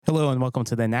Hello and welcome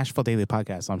to the Nashville Daily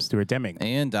Podcast. I'm Stuart Deming.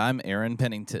 And I'm Aaron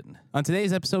Pennington. On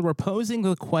today's episode, we're posing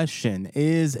the question,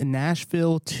 is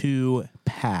Nashville too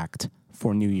packed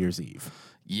for New Year's Eve?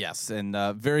 Yes, and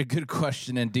very good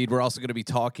question indeed. We're also going to be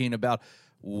talking about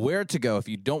where to go if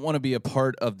you don't want to be a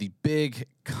part of the big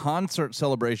concert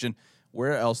celebration,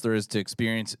 where else there is to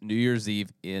experience New Year's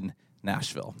Eve in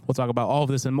Nashville. We'll talk about all of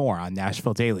this and more on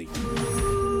Nashville Daily.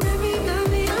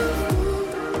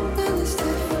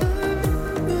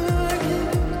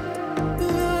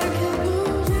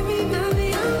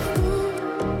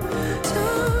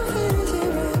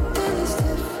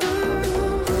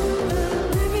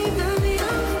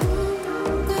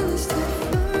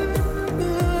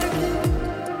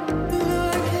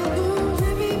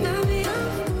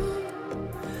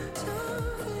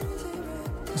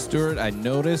 Stuart, I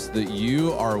noticed that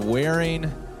you are wearing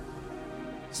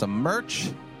some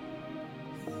merch.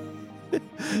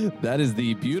 That is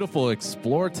the beautiful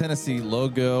Explore Tennessee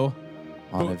logo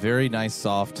on a very nice,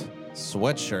 soft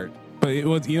sweatshirt.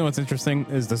 But you know what's interesting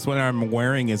is the sweater I'm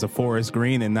wearing is a forest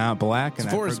green and not black. And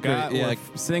Forest I forgot green, yeah.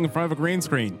 we're sitting in front of a green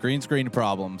screen. Green screen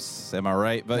problems, am I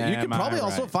right? But you can probably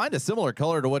also find a similar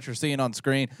color to what you're seeing on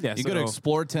screen. Yeah, you go to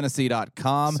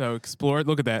exploretennessee.com. So explore,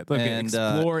 look at that. Look at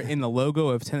explore in the logo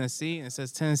of Tennessee, and it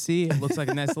says Tennessee. It looks like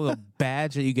a nice little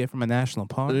badge that you get from a national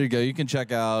park. There you go. You can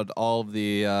check out all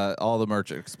the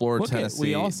merch at exploretennessee.com.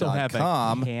 We also have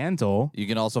a candle. You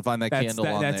can also find that candle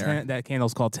on there. That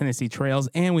candle's called Tennessee Trails,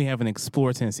 and we have an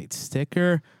Explore Tennessee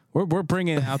sticker. We're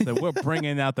bringing out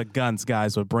the guns,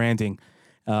 guys, with branding.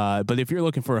 But if you're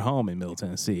looking for a home in Middle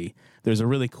Tennessee, there's a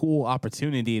really cool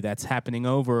opportunity that's happening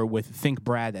over with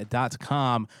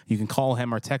thinkbrad.com. You can call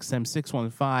him or text him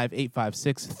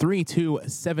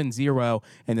 615-856-3270.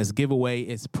 And this giveaway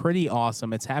is pretty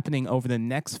awesome. It's happening over the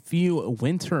next few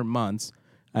winter months.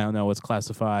 I don't know what's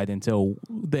classified until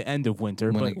the end of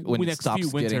winter, when it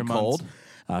stops getting cold.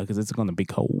 Because it's going to be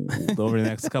cold over the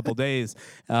next couple days.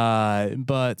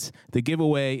 But the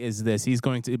giveaway is this.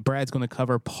 Brad's going to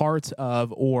cover part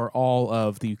of or all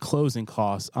of the closing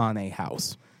costs on a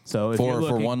house. So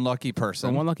for one lucky person.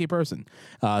 For one lucky person.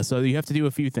 So you have to do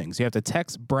a few things. You have to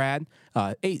text Brad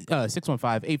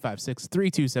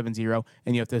 615-856-3270,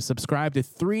 and you have to subscribe to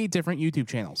 3 different YouTube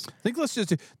channels. I think let's just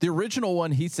do the original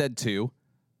one. He said 2.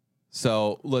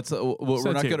 So let's.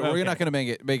 We're not gonna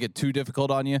make it too difficult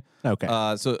on you. Okay.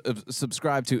 So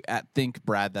subscribe to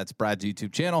 @ThinkBrad. That's Brad's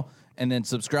YouTube channel, and then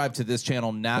subscribe to this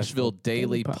channel, Nashville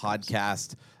Daily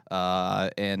Podcast.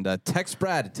 And text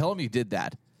Brad. Tell him you did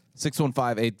that.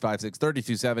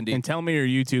 615-856-3270. And tell me your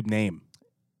YouTube name.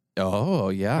 Oh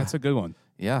yeah, that's a good one.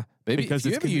 Yeah, maybe because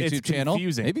if you have a YouTube channel,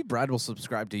 confusing. maybe Brad will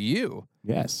subscribe to you.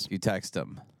 Yes, you text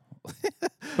him.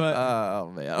 But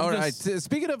oh man! All right.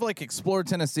 Speaking of like Explore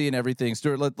Tennessee and everything,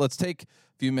 Stuart, let's take a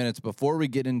few minutes before we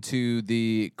get into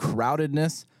the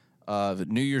crowdedness of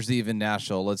New Year's Eve in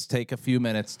Nashville. Let's take a few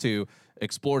minutes to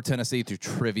explore Tennessee through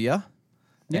trivia.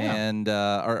 Yeah. And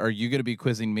are you going to be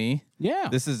quizzing me? Yeah.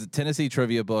 This is a Tennessee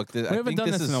trivia book. We haven't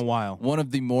done this in a while. One of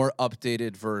the more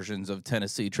updated versions of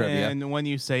Tennessee trivia. And when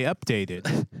you say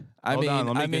updated, I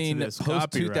mean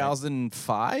post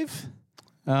 2005.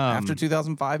 After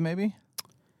 2005, maybe?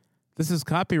 This is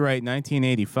copyright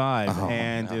 1985,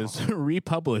 and it was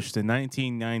republished in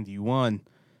 1991.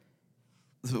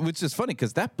 Which is funny,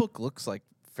 because that book looks like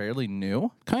fairly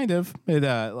new. Kind of.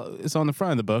 It's on the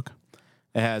front of the book.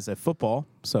 It has a football,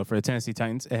 so for the Tennessee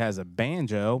Titans. It has a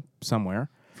banjo somewhere.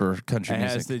 For country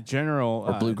music. It has the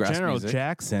General music.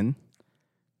 Jackson.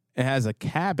 It has a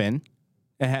cabin.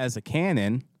 It has a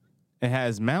cannon. It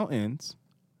has mountains.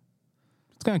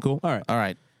 It's kind of cool. All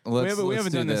right. We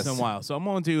haven't done this in a while, so I'm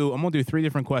gonna do 3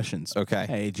 different questions. Okay.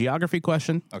 A geography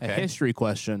question, a history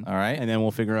question. All right. And then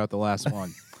we'll figure out the last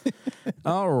one.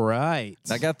 All right.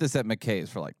 I got this at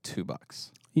McKay's for like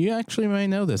 $2. You actually may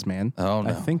know this, man. Oh no.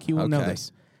 I think you will know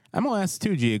this. I'm gonna ask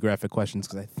 2 geographic questions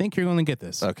because I think you're gonna get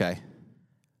this. Okay.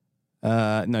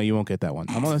 No, you won't get that one.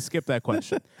 I'm gonna skip that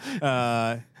question.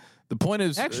 The point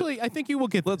is, actually, I think you will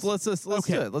get this. Let's do it.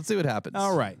 Let's see what happens.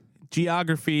 All right.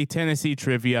 Geography, Tennessee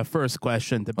trivia. First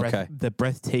question: the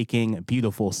breathtaking,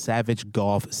 beautiful Savage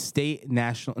Gulf State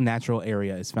Natural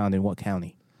Area is found in what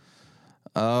county?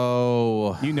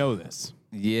 Oh, you know this.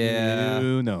 Yeah,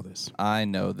 you know this. I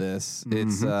know this.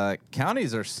 It's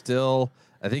counties are still.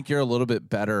 I think you're a little bit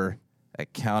better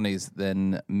at counties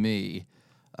than me.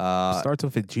 Starts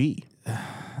with a G.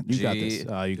 You got this.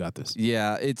 You got this.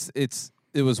 Yeah, it's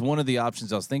it was one of the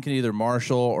options. I was thinking either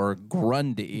Marshall or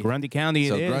Grundy. Grundy County.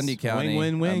 So it is. Grundy County,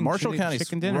 Win. Marshall County's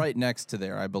chicken dinner. right next to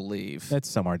there, I believe. That's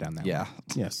somewhere down there. Yeah.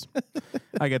 Yes.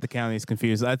 I get the counties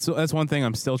confused. That's one thing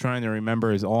I'm still trying to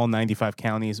remember is all 95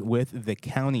 counties with the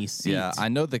county seat. Yeah, I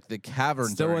know the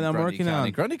caverns Still are what in I'm Grundy working County.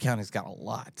 on. Grundy County's got a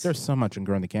lot. There's so much in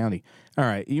Grundy County. All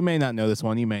right. You may not know this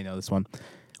one. You may know this one.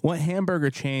 What hamburger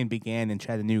chain began in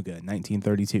Chattanooga in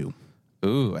 1932?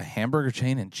 Ooh, a hamburger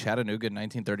chain in Chattanooga in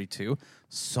 1932.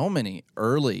 So many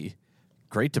early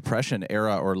Great Depression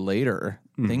era or later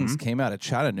things came out of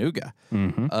Chattanooga.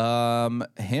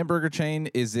 Hamburger chain,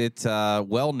 is it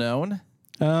well known?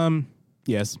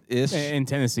 Yes. Ish. In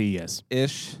Tennessee, yes.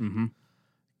 Ish.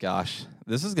 Gosh,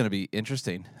 this is going to be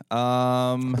interesting.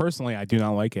 Personally, I do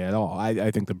not like it at all. I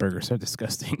think the burgers are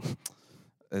disgusting.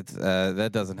 It's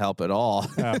that doesn't help at all.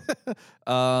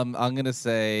 I'm going to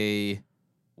say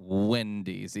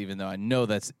Wendy's, even though I know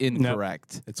that's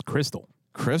incorrect. It's Crystal.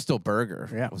 Crystal Burger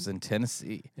Yeah. was in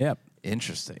Tennessee. Yep.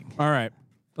 Interesting. All right.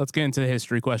 Let's get into the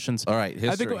history questions. All right,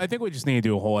 history. I think we just need to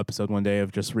do a whole episode one day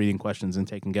of just reading questions and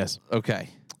taking guess. Okay.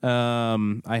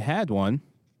 I had one.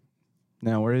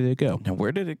 Now where did it go? Now,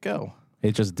 where did it go?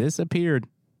 It just disappeared.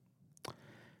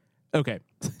 Okay.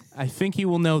 I think you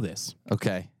will know this.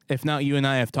 Okay. If not, you and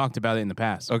I have talked about it in the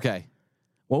past. Okay.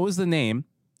 What was the name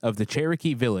of the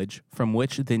Cherokee village from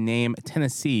which the name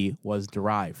Tennessee was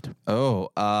derived? Oh,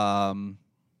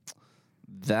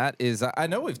 that is, I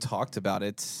know we've talked about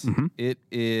it. It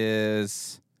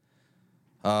is,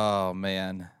 oh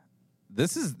man,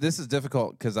 this is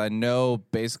difficult because I know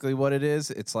basically what it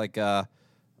is. It's like it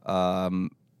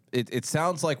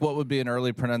sounds like what would be an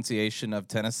early pronunciation of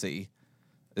Tennessee,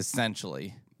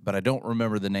 essentially, but I don't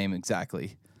remember the name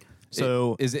exactly.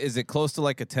 So Is it close to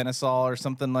like a Tennesaw or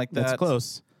something like that? that's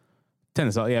close.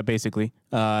 Tennessee, yeah, basically.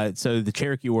 So the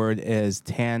Cherokee word is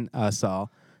Tanasaw.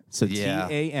 So Yeah.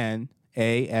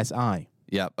 Tanasi.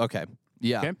 Yeah. Okay.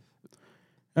 Yeah. Okay.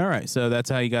 All right, so that's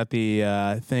how you got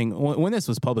the thing. When this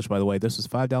was published, by the way, this was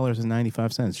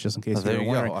 $5.95, just in case Oh, there you you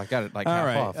were go. wondering. I got it like All half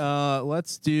right, off.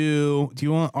 let's do you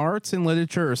want arts and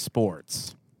literature or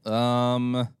sports?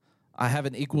 I have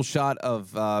an equal shot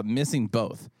of missing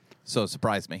both, so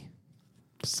surprise me.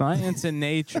 Science and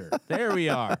nature. There we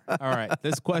are. All right,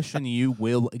 this question you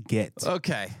will get.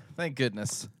 Okay, thank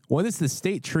goodness. What is the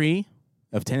state tree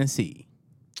of Tennessee?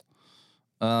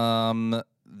 The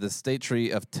state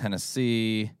tree of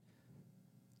Tennessee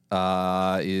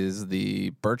is the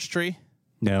birch tree.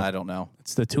 No, I don't know.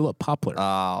 it's the tulip poplar.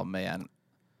 Oh man,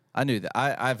 I knew that.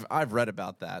 I've read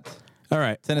about that. All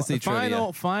right, Tennessee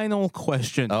trivia. Final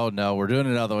question. Oh no, we're doing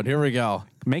another one. Here we go.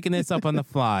 Making this up on the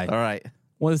fly. All right.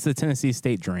 What is the Tennessee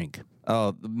state drink?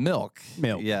 Oh, the milk.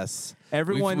 Milk. Yes.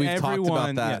 Everyone- We've talked about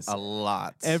everyone- that yes. a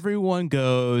lot. Everyone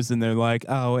goes and they're like,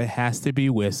 oh, it has to be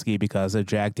whiskey because of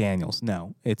Jack Daniels.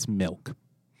 No, it's milk.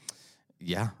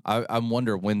 Yeah, I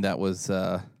wonder when that was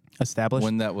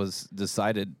Established?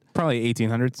 decided. Probably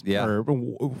 1800s. Yeah. Or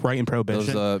right in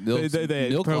Prohibition. Those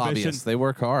milk lobbyists, they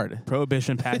work hard.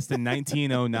 Prohibition passed in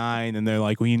 1909, and they're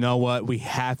like, well, you know what? We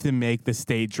have to make the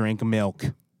state drink milk.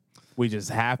 We just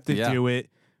have to Yeah. do it.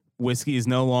 Whiskey is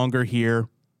no longer here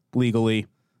legally.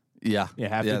 Yeah, You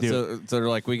have to do so they're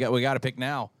like, we got to pick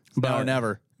now. It's now or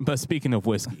never. But speaking of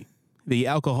whiskey, the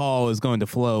alcohol is going to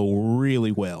flow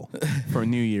really well for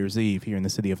New Year's Eve here in the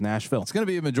city of Nashville. It's going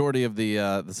to be a majority of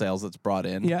the sales that's brought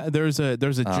in. Yeah, there's a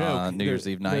joke. New Year's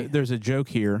Eve night. There's a joke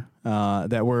here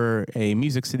that we're a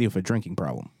music city with a drinking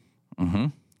problem. Mm-hmm.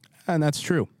 And that's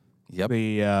true. Yep.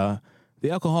 The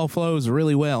alcohol flows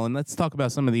really well, and let's talk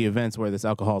about some of the events where this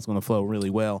alcohol is going to flow really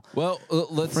well Well,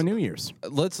 for New Year's.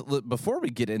 before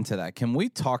we get into that, can we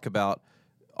talk about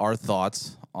our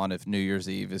thoughts on if New Year's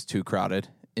Eve is too crowded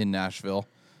in Nashville?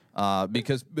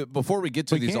 Because before we get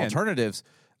to these alternatives,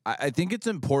 I think it's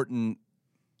important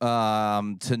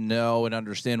to know and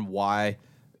understand why,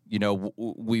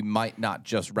 we might not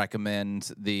just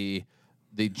recommend the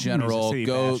general City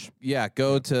go Bash.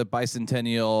 go to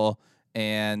Bicentennial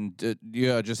and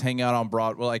just hang out on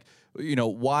Broadway,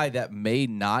 why that may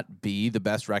not be the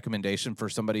best recommendation for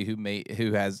somebody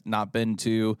who has not been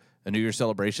to a New Year's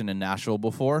celebration in Nashville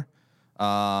before.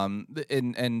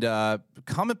 And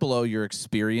comment below your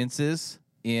experiences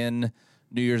in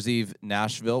New Year's Eve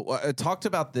Nashville. I talked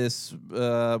about this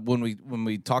when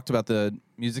we talked about the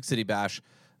Music City Bash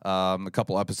a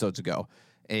couple episodes ago,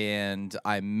 and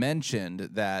I mentioned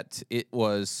that it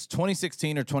was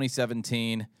 2016 or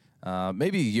 2017,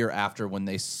 maybe a year after, when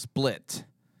they split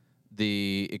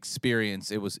the experience.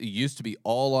 It used to be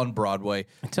all on Broadway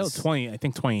until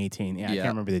 2018. Yeah, I can't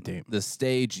remember the date. The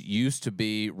stage used to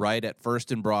be right at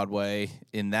First and Broadway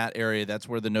in that area. That's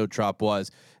where the No Trop was,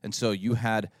 and so you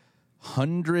had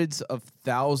hundreds of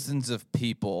thousands of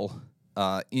people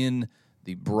in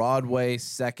the Broadway,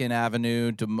 Second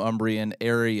Avenue, Demonbreun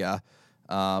area,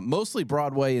 mostly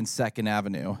Broadway and Second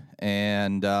Avenue,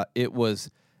 and it was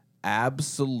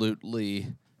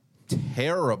absolutely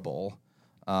terrible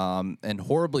and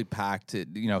horribly packed.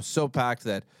 So packed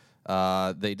that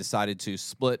they decided to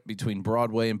split between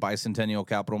Broadway and Bicentennial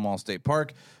Capitol Mall State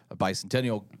Park.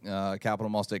 Bicentennial Capitol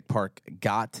Mall State Park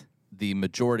got the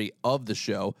majority of the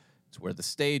show. It's where the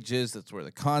stage is. That's where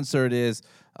the concert is.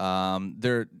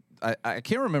 I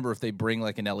can't remember if they bring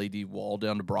like an LED wall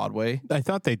down to Broadway. I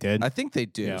thought they did. I think they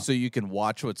do. Yeah. So you can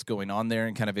watch what's going on there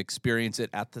and kind of experience it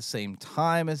at the same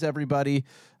time as everybody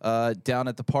down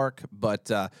at the park.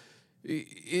 But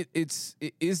it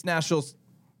is Nashville's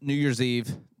New Year's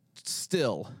Eve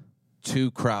still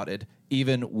too crowded,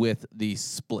 even with the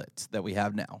split that we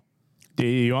have now. Do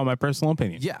you want my personal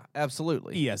opinion? Yeah,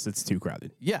 absolutely. Yes, it's too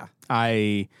crowded. Yeah.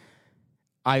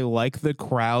 I like the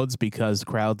crowds because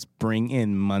crowds bring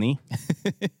in money.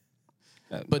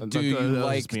 But do you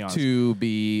like to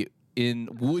be in?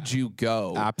 Would you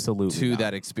go absolutely to not.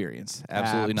 That experience?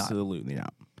 Absolutely not. Absolutely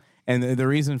not. And the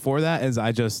reason for that is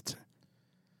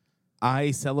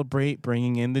I celebrate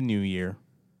bringing in the new year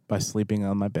by sleeping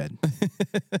on my bed.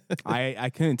 I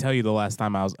couldn't tell you the last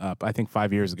time I was up. I think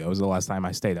 5 years ago was the last time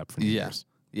I stayed up for New Year's.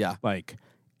 Yeah. Like,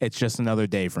 it's just another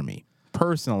day for me.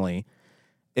 Personally,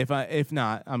 if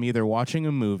not, I'm either watching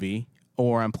a movie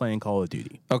or I'm playing Call of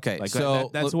Duty. Okay, like so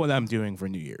that's what I'm doing for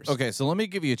New Year's. Okay, so let me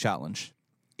give you a challenge.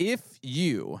 If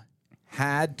you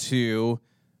had to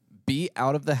be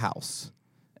out of the house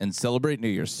and celebrate New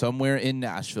Year's somewhere in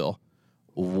Nashville,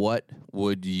 what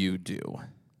would you do?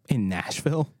 In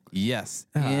Nashville? Yes.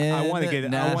 I want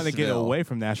to get away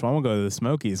from Nashville. I want to go to the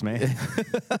Smokies, man.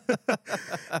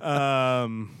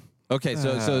 Okay,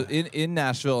 so in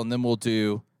Nashville, and then we'll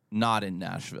do not in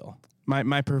Nashville.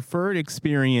 My preferred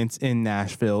experience in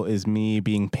Nashville is me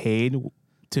being paid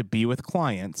to be with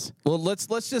clients. Well, let's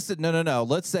just no.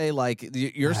 Let's say like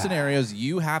your scenarios,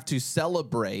 you have to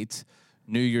celebrate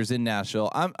New Year's in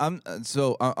Nashville. I'm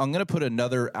going to put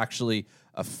another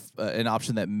an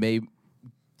option that may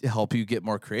help you get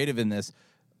more creative in this.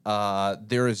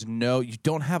 You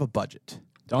don't have a budget.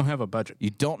 Don't have a budget. You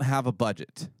don't have a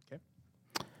budget. Okay.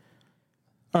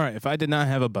 All right. If I did not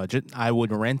have a budget, I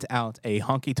would rent out a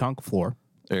honky-tonk floor.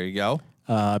 There you go.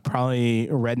 Probably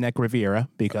Redneck Riviera,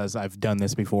 because I've done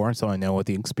this before, so I know what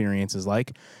the experience is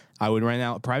like. I would rent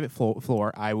out a private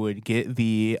floor. I would get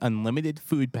the unlimited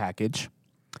food package.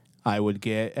 I would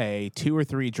get a 2 or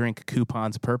 3 drink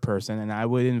coupons per person, and I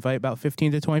would invite about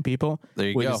 15 to 20 people. There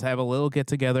you go. We just have a little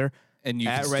get-together. And you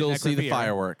can still see the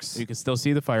fireworks. You can still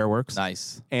see the fireworks.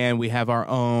 Nice. And we have our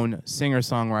own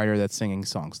singer-songwriter that's singing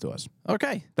songs to us.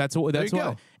 Okay. That's what.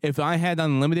 If I had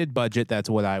unlimited budget, that's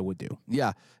what I would do.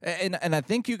 Yeah. And I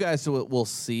think you guys will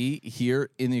see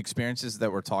here in the experiences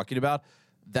that we're talking about,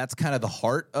 that's kind of the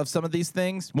heart of some of these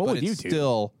things. What would you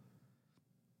do?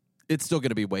 It's still going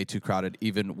to be way too crowded,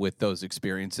 even with those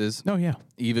experiences. Oh, yeah.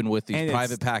 Even with these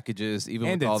private packages, even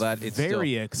with all that. It's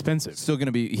very expensive. Still going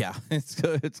to be, yeah. It's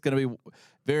going to be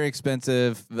very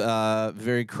expensive,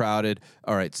 very crowded.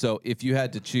 All right. So if you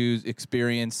had to choose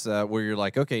experience where you're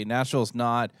like, okay, Nashville's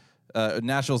not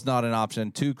an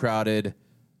option, too crowded.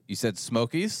 You said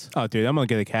Smokies? Oh, dude, I'm going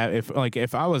to get a cabin.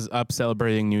 If I was up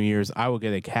celebrating New Year's, I would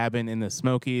get a cabin in the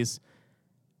Smokies,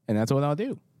 and that's what I'll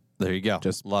do. There you go.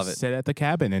 Just love it. Sit at the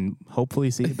cabin and hopefully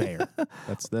see a bear.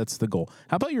 That's the goal.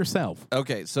 How about yourself?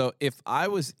 Okay, so if I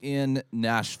was in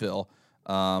Nashville,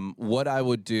 what I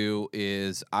would do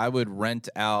is I would rent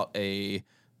out a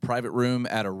private room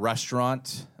at a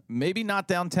restaurant, maybe not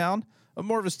downtown,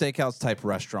 more of a steakhouse type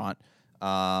restaurant,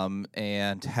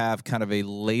 and have kind of a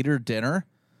later dinner.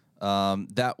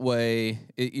 That way,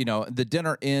 the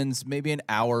dinner ends maybe an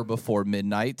hour before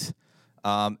midnight.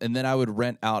 And then I would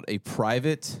rent out a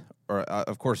private, or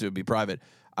of course it would be private.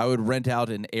 I would rent out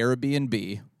an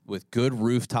Airbnb with good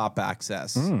rooftop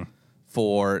access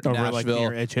for Nashville. Like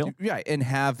near Edge Hill? Yeah, and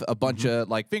have a bunch of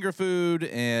like finger food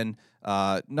and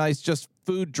nice just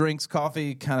food, drinks,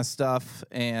 coffee kind of stuff,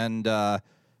 and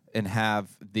have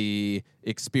the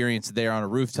experience there on a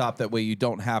rooftop. That way you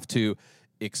don't have to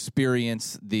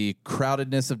experience the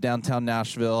crowdedness of downtown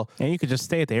Nashville. And you could just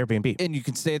stay at the Airbnb. And you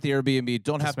can stay at the Airbnb.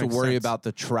 Don't have to worry about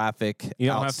the traffic. You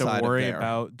don't have to worry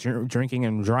about drinking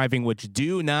and driving, which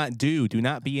do not do. Do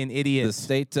not be an idiot. The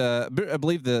state, I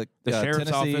believe the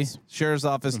sheriff's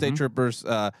office, State troopers,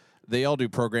 they all do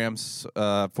programs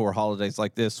for holidays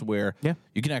like this where Yeah.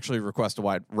 you can actually request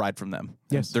a ride from them.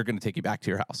 Yes. They're going to take you back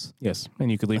to your house. Yes, and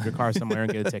you could leave your car somewhere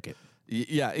and get a ticket.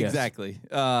 Yeah, exactly.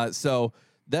 So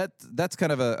that's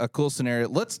kind of a cool scenario.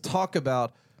 Let's talk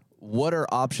about what are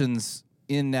options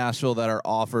in Nashville that are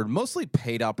offered, mostly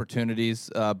paid opportunities,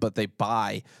 but they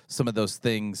buy some of those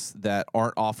things that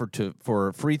aren't offered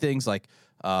for free things like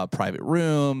private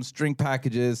rooms, drink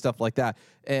packages, stuff like that.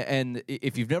 And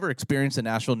if you've never experienced a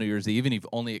Nashville New Year's Eve and you've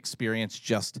only experienced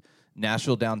just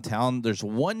Nashville downtown, there's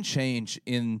one change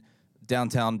in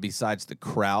downtown besides the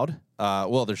crowd.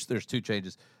 Well, there's two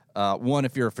changes. One,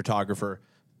 if you're a photographer,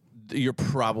 you're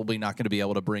probably not going to be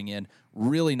able to bring in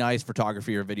really nice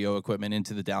photography or video equipment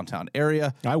into the downtown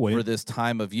area for this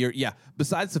time of year. Yeah.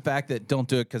 Besides the fact that don't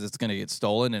do it because it's going to get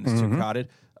stolen and it's too crowded.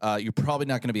 You're probably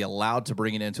not going to be allowed to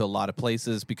bring it into a lot of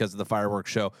places because of the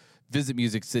fireworks show. Visit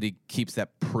Music City keeps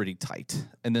that pretty tight.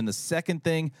 And then the second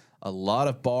thing, a lot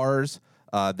of bars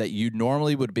that you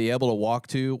normally would be able to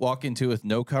walk into with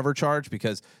no cover charge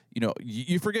because,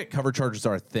 you forget cover charges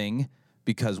are a thing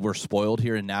because we're spoiled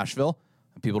here in Nashville.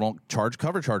 People don't charge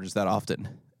cover charges that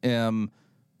often.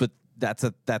 But that's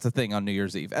a thing on New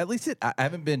Year's Eve. At least I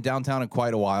haven't been downtown in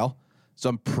quite a while, so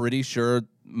I'm pretty sure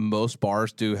most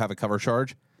bars do have a cover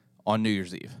charge on New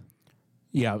Year's Eve.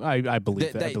 Yeah, I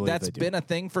believe that. That's been a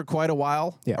thing for quite a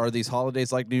while. Yeah. Are these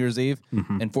holidays like New Year's Eve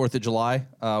and 4th of July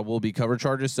will be cover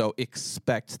charges, so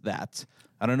expect that.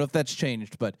 I don't know if that's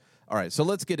changed, but all right. So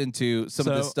let's get into some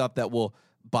of this stuff that will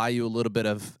buy you a little bit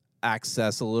of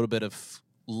access, a little bit of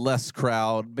less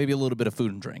crowd, maybe a little bit of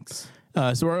food and drinks.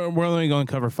 So we're only going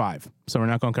to cover 5. So we're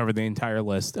not going to cover the entire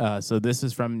list. So this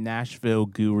is from Nashville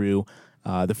Guru.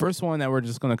 The first one that we're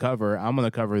just going to cover, I'm going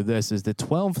to cover this, is the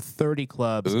 1230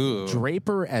 Club's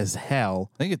Draper as Hell.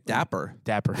 I think it's Dapper.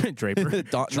 Draper. Don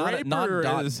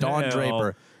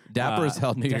Draper. Dapper as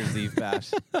Hell New Year's Eve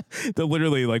bash.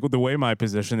 Literally, like the way my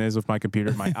position is with my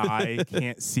computer, my eye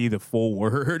can't see the full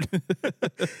word.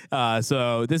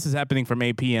 So this is happening from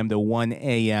 8 p.m. to 1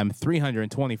 a.m.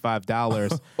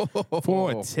 $325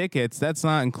 for tickets. That's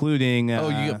not including.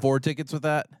 You get 4 tickets with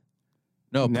that?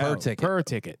 No, per ticket. Per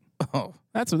ticket. Oh,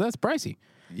 that's pricey.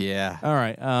 Yeah. All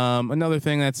right. Another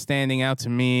thing that's standing out to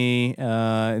me,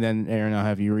 and then Aaron, I'll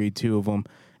have you read 2 of them.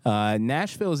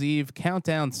 Nashville's Eve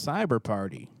Countdown Cyber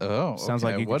Party. Oh, sounds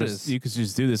like you could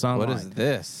just do this online. What is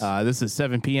this? This is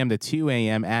 7 p.m. to 2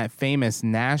 a.m. at Famous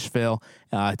Nashville.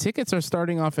 Tickets are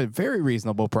starting off at very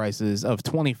reasonable prices of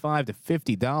 $25 to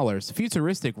 $50.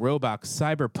 Futuristic Roblox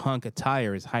cyberpunk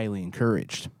attire is highly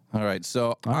encouraged. All right,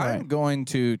 so I'm going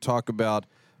to talk about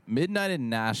Midnight in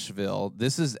Nashville.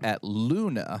 This is at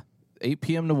Luna, 8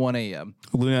 p.m. to 1 a.m.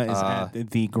 Luna is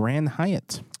at the Grand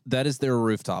Hyatt. That is their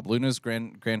rooftop. Luna's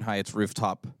Grand Hyatt's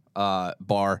rooftop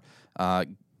bar.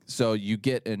 So you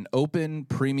get an open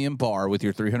premium bar with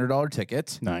your $300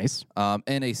 ticket. Nice. And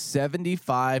a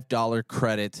 $75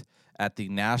 credit at the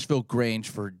Nashville Grange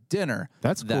for dinner.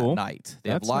 That's that cool. night. They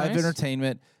have live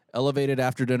entertainment, elevated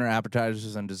after dinner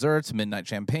appetizers and desserts, midnight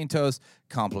champagne toast,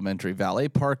 complimentary valet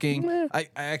parking. I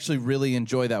actually really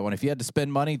enjoy that one. If you had to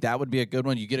spend money, that would be a good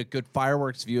one. You get a good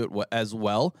fireworks view as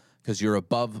well because you're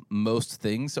above most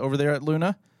things over there at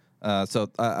Luna. So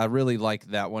I really like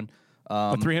that one.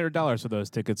 $300 for those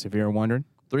tickets, if you're wondering.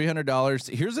 $300.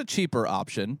 Here's a cheaper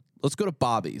option. Let's go to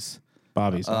Bobby's.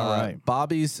 All right.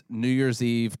 Bobby's New Year's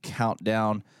Eve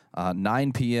countdown,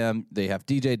 9 p.m. They have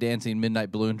DJ dancing,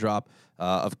 midnight balloon drop.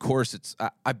 Of course,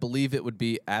 I believe it would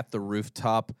be at the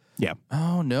rooftop. Yeah.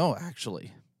 Oh, no,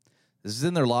 actually. This is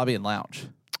in their lobby and lounge.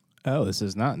 Oh, this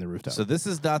is not in the rooftop. So this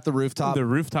is not the rooftop. The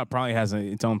rooftop probably has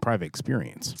its own private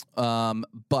experience.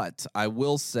 But I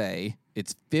will say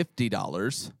it's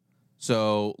 $50.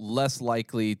 So less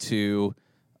likely to,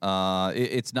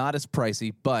 it's not as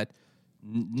pricey, but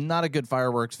not a good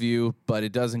fireworks view, but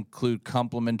it does include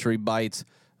complimentary bites,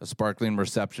 a sparkling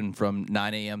reception from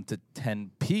 9 a.m. to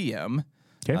 10 p.m.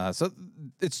 Okay. So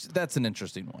that's an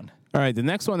interesting one. All right, the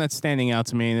next one that's standing out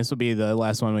to me, and this will be the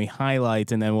last one we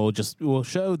highlight, and then we'll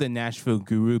show the Nashville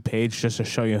Guru page just to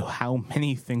show you how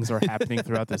many things are happening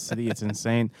throughout the city. It's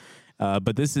insane.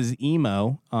 But this is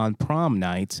emo on prom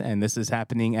night, and this is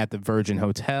happening at the Virgin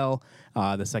Hotel,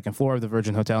 the second floor of the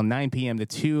Virgin Hotel, 9 p.m. to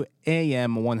 2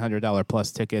 a.m., $100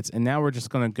 plus tickets. And now we're just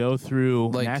going to go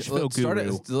through Nashville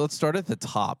Guru. Let's start at the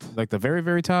top. Like the very,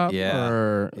 very top? Yeah.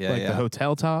 Or the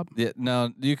hotel top? Yeah,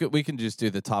 no, we can just do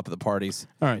the top of the parties.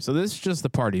 All right, so this is just the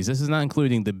parties. This is not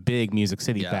including the big Music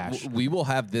City bash. We will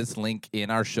have this link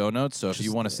in our show notes, so if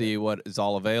you want to see what is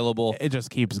all available. It just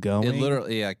keeps going. It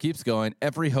literally keeps going.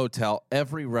 Every hotel,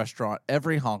 every restaurant,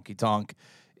 every honky-tonk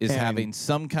is And having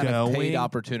some kind of paid going.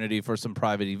 opportunity for some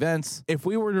private events. If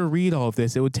we were to read all of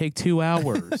this, it would take 2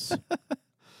 hours.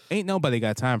 Ain't nobody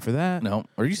got time for that. No,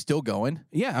 are you still going?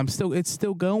 Yeah, it's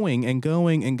still going and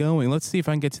going and going. Let's see if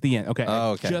I can get to the end. Okay. Oh, I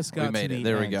okay. just got We made to it. the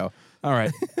There we end. go. All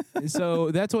right.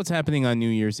 So that's what's happening on New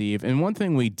Year's Eve. And one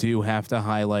thing we do have to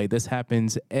highlight, this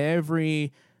happens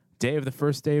every day of the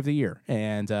first day of the year.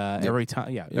 And every time,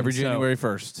 yeah. Every And so- January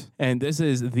 1st. And this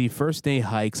is the first day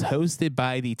hikes hosted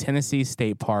by the Tennessee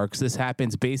State Parks. This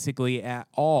happens basically at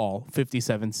all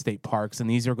 57 state parks, and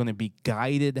these are going to be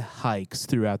guided hikes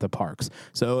throughout the parks.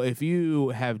 So if you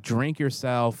have drank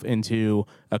yourself into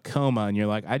a coma and you're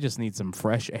like, I just need some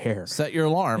fresh air, Set your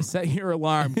alarm. set your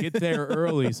alarm, get there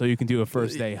early so you can do a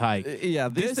first day hike. Yeah,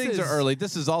 these This things is- are early.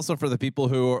 This is also for the people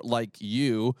who are like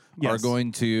you are Yes.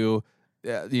 going to,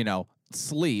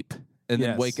 sleep and then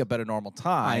Yes. wake up at a normal I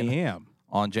time am.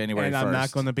 on January And 1st. I'm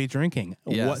not going to be drinking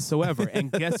Yes. whatsoever.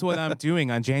 And guess what I'm doing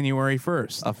on January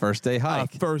 1st? A first day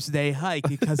hike. A first day hike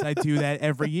because I do that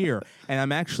every year. And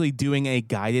I'm actually doing a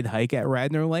guided hike at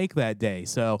Radnor Lake that day.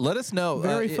 So Let us know.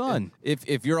 Very fun.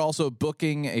 If you're also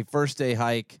booking a first day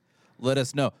hike, let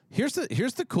us know. Here's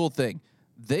the cool thing.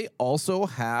 They also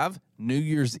have New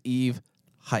Year's Eve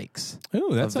hikes Ooh,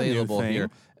 that's a new available thing. here.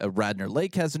 Radnor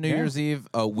Lake has a New Year's Eve,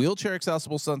 a wheelchair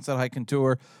accessible sunset hike and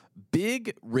tour.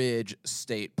 Big Ridge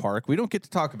State Park. We don't get to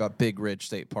talk about Big Ridge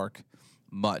State Park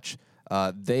much.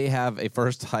 They have a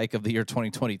first hike of the year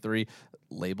 2023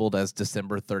 labeled as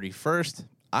December 31st.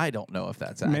 I don't know if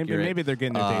that's accurate. Maybe they're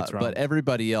getting their dates wrong. But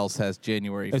everybody else has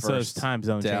January 1st. It's those time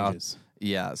zone down. changes.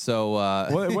 Yeah, so...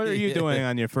 What are you doing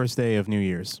on your first day of New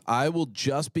Year's? I will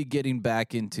just be getting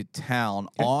back into town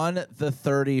on the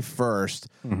 31st.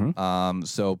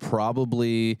 So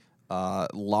probably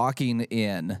locking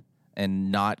in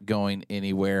and not going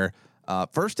anywhere.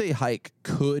 First day hike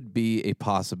could be a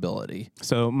possibility.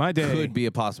 So my day Could be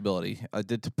a possibility.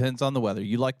 It depends on the weather.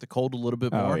 You like the cold a little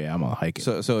bit more. Oh yeah, I'm gonna hike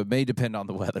it. So it may depend on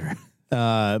the weather.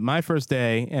 My first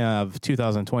day of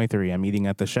 2023, I'm eating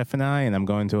at the Chef and I'm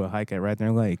going to a hike at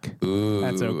Radnor Lake.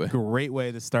 That's a great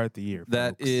way to start the year.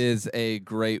 That folks. is a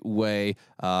great way.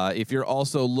 If you're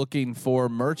also looking for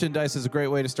merchandise, is a great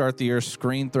way to start the year.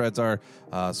 Screen Threads, our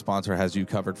sponsor, has you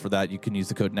covered for that. You can use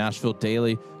the code Nashville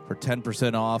Daily for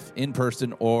 10% off in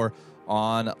person or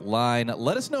online.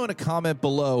 Let us know in a comment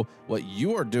below what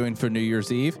you are doing for New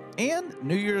Year's Eve and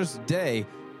New Year's Day.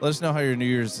 Let us know how your New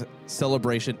Year's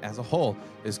celebration as a whole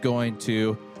is going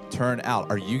to turn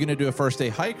out. Are you going to do a first day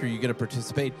hike? Are you going to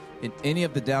participate in any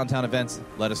of the downtown events?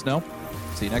 Let us know.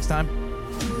 See you next time.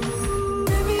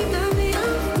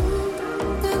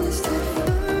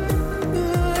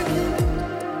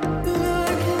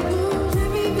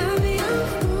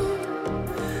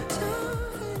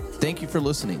 Thank you for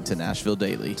listening to Nashville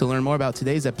Daily. To learn more about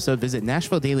today's episode, visit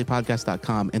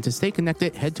NashvilleDailyPodcast.com. And to stay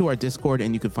connected, head to our Discord,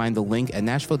 and you can find the link at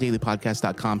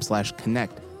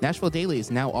NashvilleDailyPodcast.com/connect. Nashville Daily is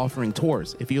now offering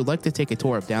tours. If you would like to take a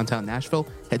tour of downtown Nashville,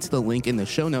 head to the link in the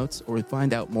show notes or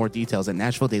find out more details at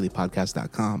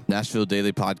NashvilleDailyPodcast.com. Nashville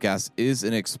Daily Podcast is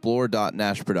an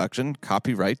Explore.Nash production,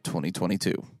 copyright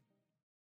 2022.